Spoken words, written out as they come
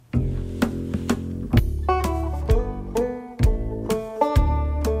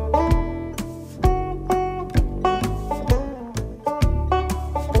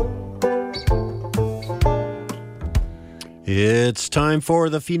time for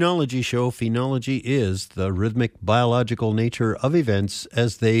the Phenology Show. Phenology is the rhythmic biological nature of events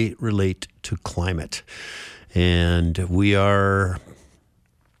as they relate to climate. And we are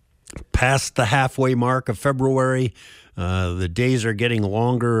past the halfway mark of February. The days are getting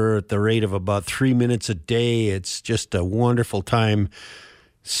longer at the rate of about 3 minutes a day. It's just a wonderful time.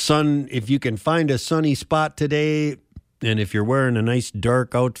 Sun, if you can find a sunny spot today, and if you're wearing a nice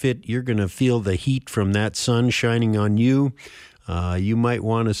dark outfit, you're going to feel the heat from that sun shining on you. You might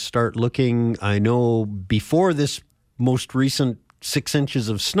want to start looking. I know before this most recent 6 inches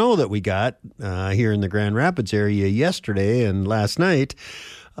of snow that we got here in the Grand Rapids area yesterday and last night,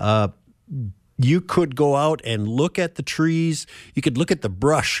 you could go out and look at the trees. You could look at the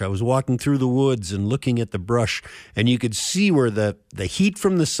brush. I was walking through the woods and looking at the brush, and you could see where the heat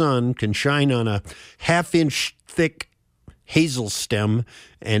from the sun can shine on a half-inch thick hazel stem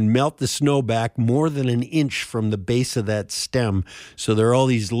and melt the snow back more than an inch from the base of that stem. So there are all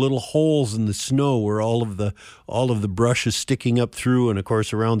these little holes in the snow where all of the brush is sticking up through, and of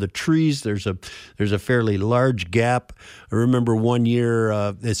course around the trees there's a fairly large gap. I remember one year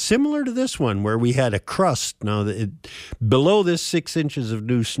it's similar to this one where we had a crust. Now below this 6 inches of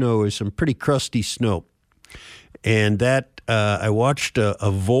new snow is some pretty crusty snow, and that I watched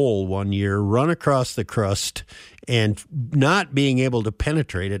a vole one year run across the crust and not being able to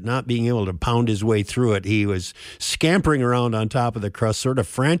penetrate it, not being able to pound his way through it. He was scampering around on top of the crust, sort of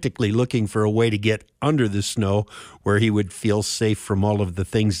frantically looking for a way to get under the snow where he would feel safe from all of the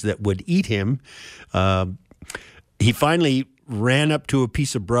things that would eat him. He finally ran up to a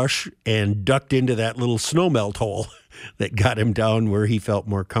piece of brush and ducked into that little snowmelt hole that got him down where he felt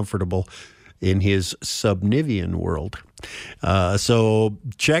more comfortable in his subnivean world. So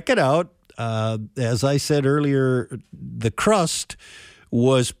check it out. As I said earlier, the crust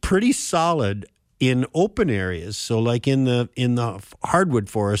was pretty solid in open areas. So like in the hardwood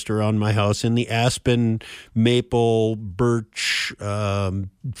forest around my house, in the aspen, maple, birch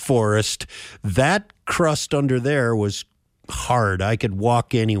forest, that crust under there was hard. I could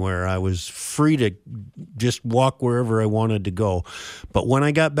walk anywhere. I was free to just walk wherever I wanted to go. But when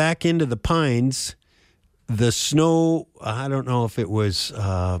I got back into the pines, the snow, I don't know if it was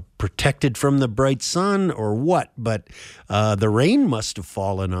protected from the bright sun or what, but the rain must have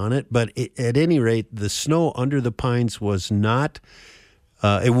fallen on it. But at any rate, the snow under the pines was not,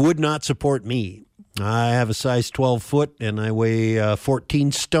 it would not support me. I have a size 12 foot and I weigh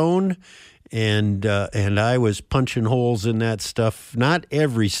 14 stone. And I was punching holes in that stuff, not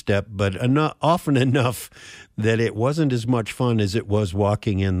every step, but often enough that it wasn't as much fun as it was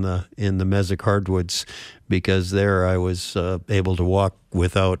walking in the mesic hardwoods, because there I was able to walk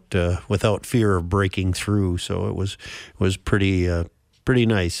without fear of breaking through. So it was pretty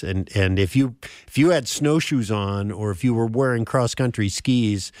nice. And if you had snowshoes on, or if you were wearing cross country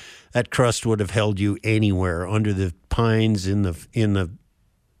skis, that crust would have held you anywhere under the pines, in the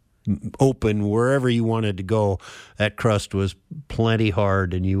open, wherever you wanted to go. That crust was plenty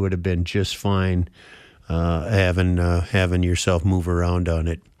hard, and you would have been just fine having yourself move around on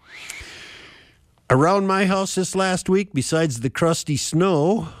it. Around my house this last week, besides the crusty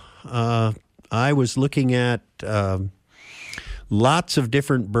snow, I was looking at lots of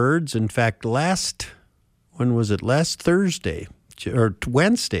different birds. In fact, last Thursday or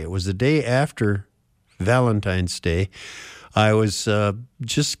Wednesday? It was the day after Valentine's Day. I was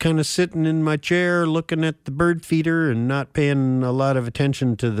just kind of sitting in my chair looking at the bird feeder and not paying a lot of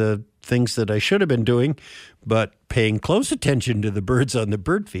attention to the things that I should have been doing, but paying close attention to the birds on the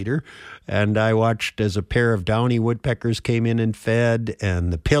bird feeder. And I watched as a pair of downy woodpeckers came in and fed,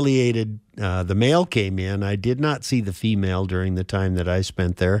 and the pileated, the male came in. I did not see the female during the time that I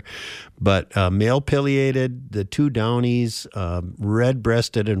spent there, but male pileated, the two downies,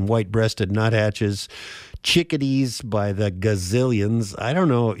 red-breasted and white-breasted nuthatches, chickadees by the gazillions. I don't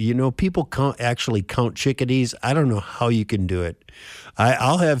know. People actually count chickadees. I don't know how you can do it.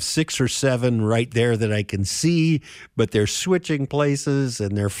 I'll have 6 or 7 right there that I can see, but they're switching places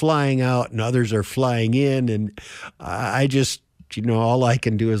and they're flying out and others are flying in. And I just, all I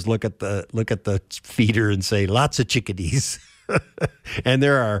can do is look at the feeder and say, lots of chickadees. And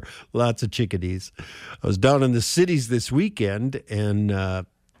there are lots of chickadees. I was down in the cities this weekend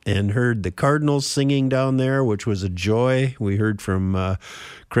and heard the cardinals singing down there, which was a joy. We heard from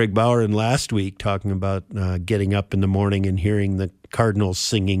Craig Bauer last week talking about getting up in the morning and hearing the cardinals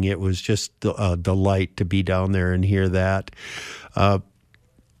singing. It was just a delight to be down there and hear that.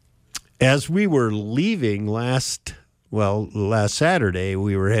 As we were leaving last Saturday,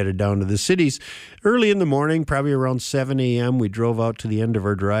 we were headed down to the cities early in the morning, probably around 7 a.m. We drove out to the end of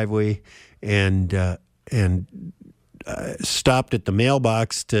our driveway and stopped at the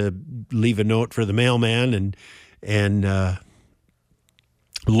mailbox to leave a note for the mailman and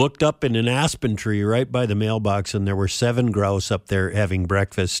looked up in an aspen tree right by the mailbox, and there were 7 grouse up there having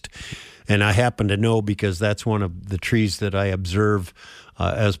breakfast. And I happen to know, because that's one of the trees that I observe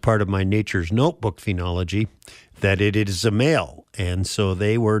as part of my Nature's Notebook phenology, that it is a male. And so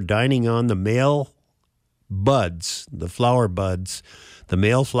they were dining on the male buds, the flower buds, the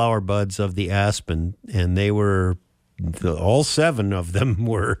male flower buds of the aspen, and they were, all 7 of them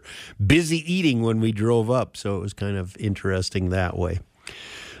were busy eating when we drove up. So it was kind of interesting that way.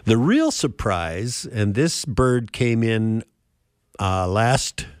 The real surprise, and this bird came in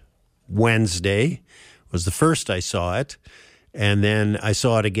last Wednesday, was the first I saw it, and then I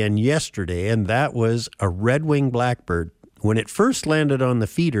saw it again yesterday, and that was a red-winged blackbird. When it first landed on the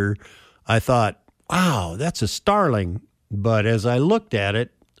feeder, I thought, wow, that's a starling. But as I looked at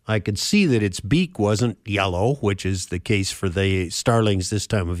it, I could see that its beak wasn't yellow, which is the case for the starlings this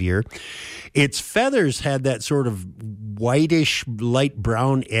time of year. Its feathers had that sort of whitish, light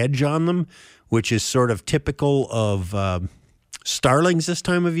brown edge on them, which is sort of typical of starlings this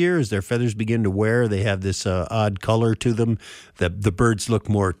time of year. As their feathers begin to wear, they have this odd color to them. The birds look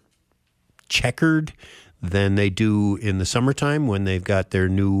more checkered than they do in the summertime when they've got their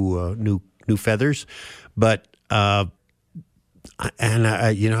new feathers. But so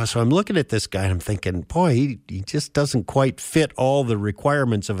I'm looking at this guy and I'm thinking, boy, he just doesn't quite fit all the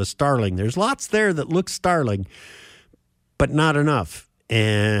requirements of a starling. There's lots there that look starling, but not enough.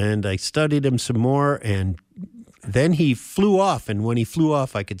 And I studied him some more, and then he flew off. And when he flew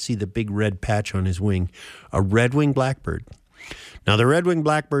off, I could see the big red patch on his wing, a red-winged blackbird. Now, the red-winged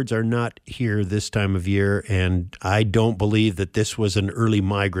blackbirds are not here this time of year, and I don't believe that this was an early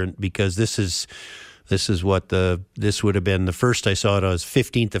migrant, because this would have been the first I saw it was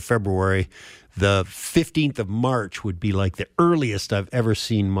 15th of February. The 15th of March would be like the earliest I've ever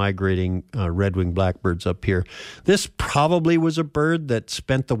seen migrating red-winged blackbirds up here. This probably was a bird that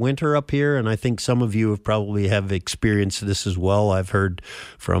spent the winter up here, and I think some of you probably have experienced this as well. I've heard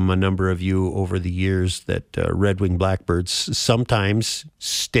from a number of you over the years that red-winged blackbirds sometimes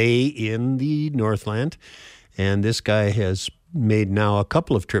stay in the Northland, and this guy has made now a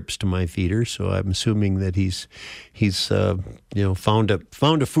couple of trips to my feeder, so I'm assuming that he's found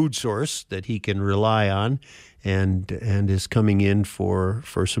a food source that he can rely on, and is coming in for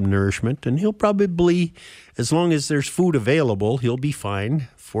some nourishment. And he'll probably, as long as there's food available, he'll be fine.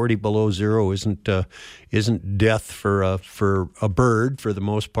 40 below zero isn't death for a bird for the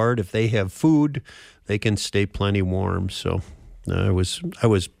most part. If they have food, they can stay plenty warm. So I was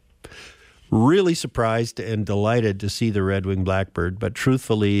really surprised and delighted to see the red-winged blackbird. But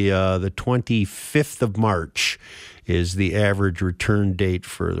truthfully, the 25th of March is the average return date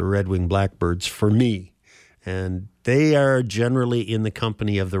for the red-winged blackbirds for me. And they are generally in the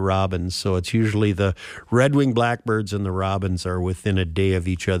company of the robins. So it's usually the red-winged blackbirds and the robins are within a day of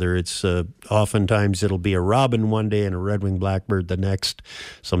each other. It's oftentimes it'll be a robin one day and a red-winged blackbird the next.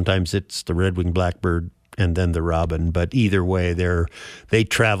 Sometimes it's the red-winged blackbird and then the robin. But either way, they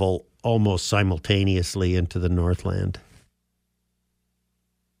travel almost simultaneously into the Northland.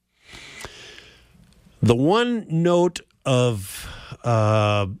 The one note of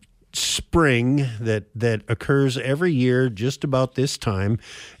spring that occurs every year just about this time,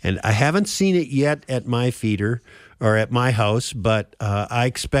 and I haven't seen it yet at my feeder or at my house, but I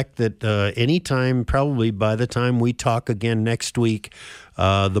expect that anytime, probably by the time we talk again next week,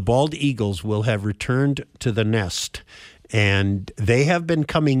 the bald eagles will have returned to the nest. And they have been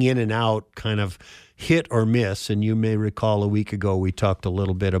coming in and out, kind of hit or miss. And you may recall a week ago we talked a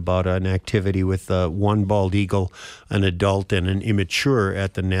little bit about an activity with one bald eagle, an adult and an immature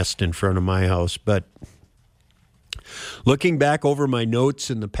at the nest in front of my house. But looking back over my notes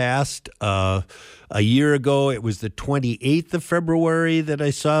in the past, a year ago it was the 28th of February that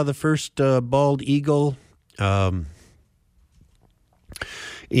I saw the first bald eagle. In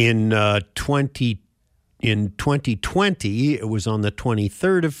 2020, it was on the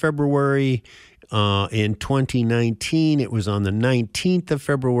 23rd of February. In 2019, it was on the 19th of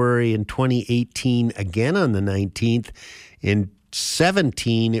February. In 2018, again on the 19th. In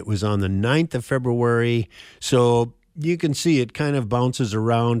 17, it was on the 9th of February. So you can see it kind of bounces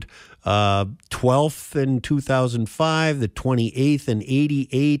around. 12th in 2005, the 28th in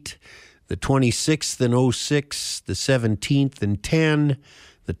 88, the 26th in 06, the 17th in 10,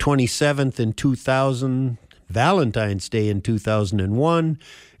 the 27th in 2000, Valentine's Day in 2001.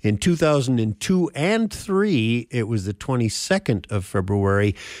 In 2002 and 3, it was the 22nd of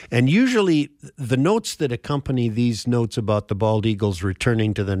February. And usually the notes that accompany these notes about the bald eagles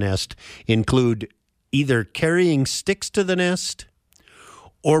returning to the nest include either carrying sticks to the nest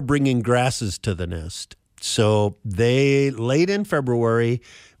or bringing grasses to the nest. So late in February,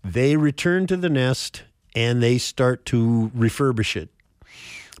 they return to the nest and they start to refurbish it.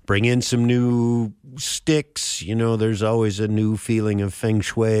 Bring in some new sticks. You know, there's always a new feeling of feng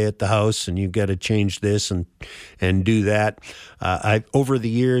shui at the house, and you've got to change this and do that. Over the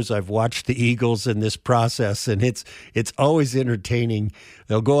years, I've watched the eagles in this process, and it's always entertaining.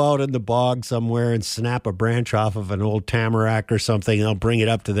 They'll go out in the bog somewhere and snap a branch off of an old tamarack or something. They'll bring it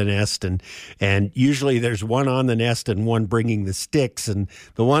up to the nest, and usually there's one on the nest and one bringing the sticks, and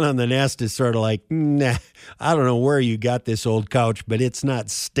the one on the nest is sort of like, nah, I don't know where you got this old couch, but it's not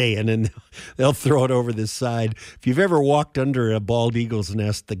staying, and they'll throw it over the side. If you've ever walked under a bald eagle's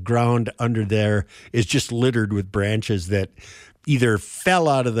nest, the ground under there is just littered with branches that either fell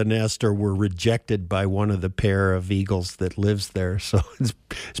out of the nest or were rejected by one of the pair of eagles that lives there. So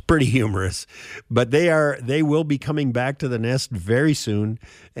it's pretty humorous. But they will be coming back to the nest very soon.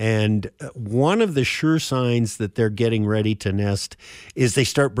 And one of the sure signs that they're getting ready to nest is they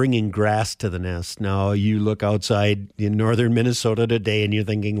start bringing grass to the nest. Now, you look outside in northern Minnesota today and you're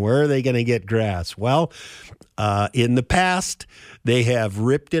thinking, where are they going to get grass? Well, in the past, they have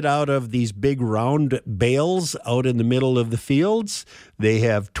ripped it out of these big round bales out in the middle of the fields. They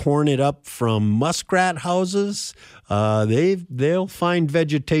have torn it up from muskrat houses. They'll find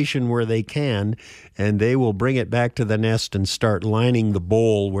vegetation where they can, and they will bring it back to the nest and start lining the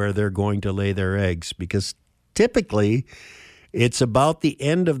bowl where they're going to lay their eggs, because typically it's about the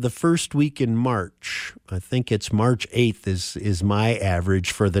end of the first week in March. I think it's March 8th is my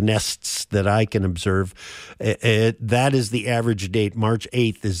average for the nests that I can observe. That is the average date. March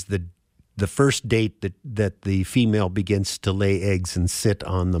 8th is the first date that the female begins to lay eggs and sit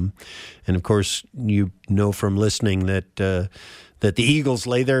on them. And of course, you know from listening that the eagles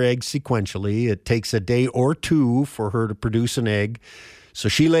lay their eggs sequentially. It takes a day or two for her to produce an egg. So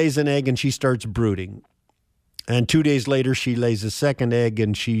she lays an egg and she starts brooding. And 2 days later, she lays a second egg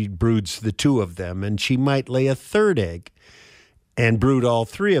and she broods the two of them. And she might lay a third egg and brood all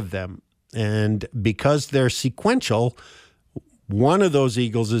three of them. And because they're sequential, one of those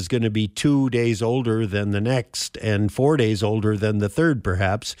eagles is going to be 2 days older than the next and 4 days older than the third,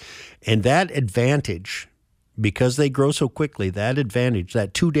 perhaps. And that advantage, because they grow so quickly, that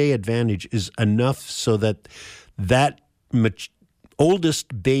 2-day advantage is enough so that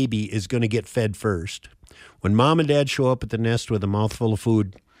oldest baby is going to get fed first. When mom and dad show up at the nest with a mouthful of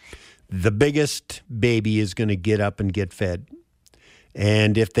food, the biggest baby is going to get up and get fed.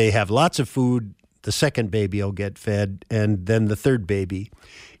 And if they have lots of food, the second baby will get fed, and then the third baby.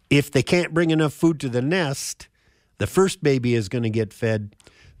 If they can't bring enough food to the nest, the first baby is going to get fed,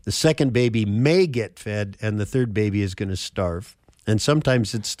 the second baby may get fed, and the third baby is going to starve. And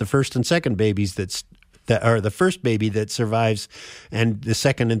sometimes it's the first and second babies that are the first baby that survives, and the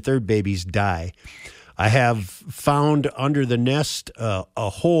second and third babies die. I have found under the nest a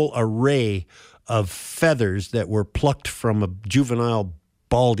whole array of feathers that were plucked from a juvenile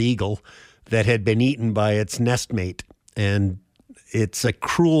bald eagle that had been eaten by its nestmate. And it's a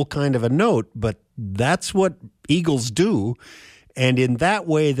cruel kind of a note, but that's what eagles do. And in that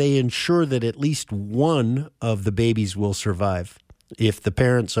way, they ensure that at least one of the babies will survive. If the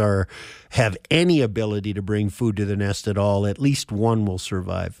parents have any ability to bring food to the nest at all, at least one will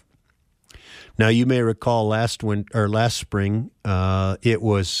survive. Now, you may recall last spring, it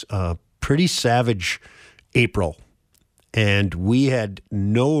was a pretty savage April, and we had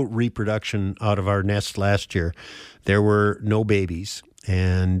no reproduction out of our nest last year. There were no babies,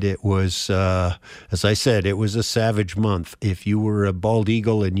 and it was, as I said, it was a savage month. If you were a bald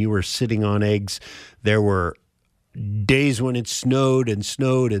eagle and you were sitting on eggs, there were days when it snowed and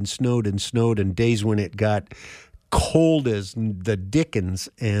snowed and snowed and snowed, and days when it got cold as the dickens,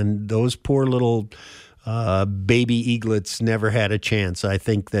 and those poor little baby eaglets never had a chance. I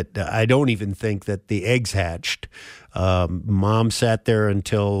don't even think that the eggs hatched. Mom sat there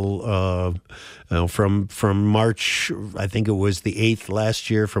until from March, I think it was the 8th last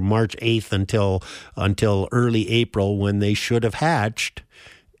year, from March 8th until early April, when they should have hatched.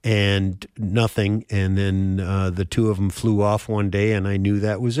 And nothing. And then the two of them flew off one day, and I knew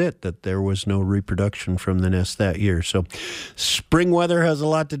that was it, that there was no reproduction from the nest that year. So spring weather has a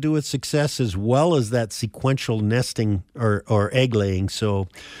lot to do with success, as well as that sequential nesting or egg laying. So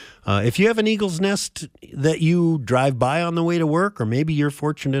if you have an eagle's nest that you drive by on the way to work, or maybe you're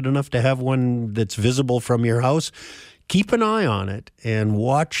fortunate enough to have one that's visible from your house, keep an eye on it and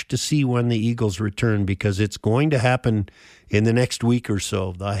watch to see when the eagles return, because it's going to happen in the next week or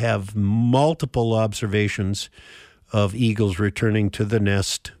so. I have multiple observations of eagles returning to the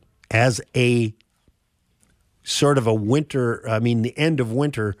nest as a sort of a winter, the end of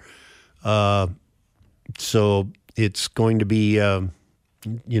winter. So it's going to be,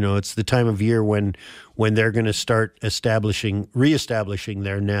 it's the time of year when they're going to start reestablishing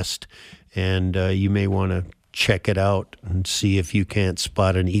their nest. And you may want to check it out and see if you can't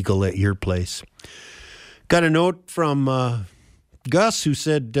spot an eagle at your place. Got a note from Gus, who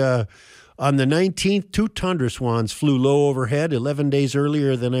said on the 19th, 2 tundra swans flew low overhead 11 days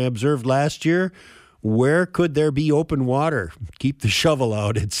earlier than I observed last year. Where could there be open water? Keep the shovel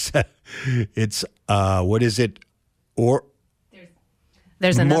out. It's what is it? Or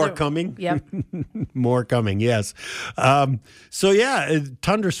there's another, more coming. Yep. More coming, yes.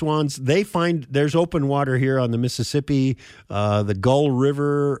 Tundra swans, they find there's open water here on the Mississippi, the Gull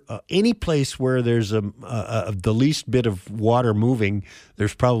River, any place where there's the least bit of water moving,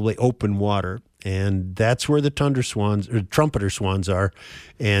 there's probably open water. And that's where the tundra swans or trumpeter swans are.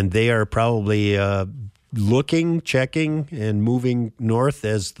 And they are probably looking, checking, and moving north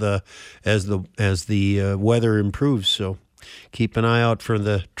as the weather improves. So keep an eye out for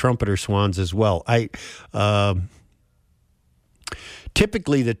the trumpeter swans as well.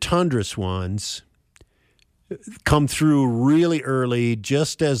 Typically the tundra swans come through really early,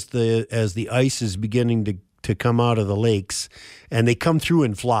 just as the ice is beginning to come out of the lakes, and they come through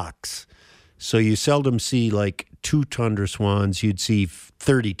in flocks. So you seldom see like 2 tundra swans. You'd see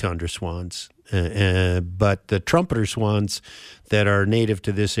 30 tundra swans. But the trumpeter swans that are native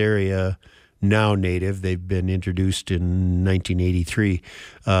to this area, now native, they've been introduced in 1983,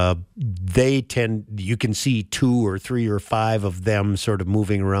 you can see 2 or 3 or 5 of them sort of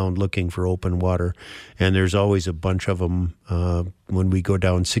moving around looking for open water. And there's always a bunch of them. When we go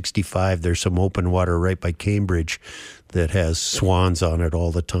down 65, there's some open water right by Cambridge that has swans on it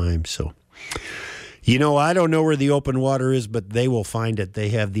all the time. So, I don't know where the open water is, but they will find it. They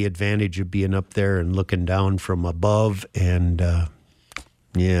have the advantage of being up there and looking down from above. And,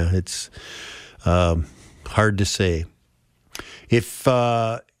 it's hard to say. If,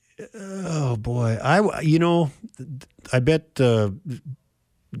 I bet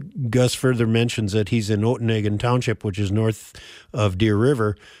Gus further mentions that he's in Otanegan Township, which is north of Deer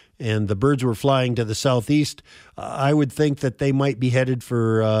River, and the birds were flying to the southeast. I would think that they might be headed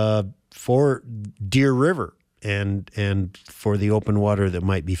for Deer River and for the open water that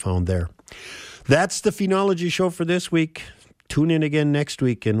might be found there. That's the Phenology Show for this week. Tune in again next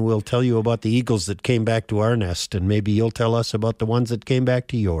week, and we'll tell you about the eagles that came back to our nest, and maybe you'll tell us about the ones that came back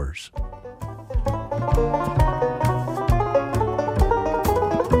to yours.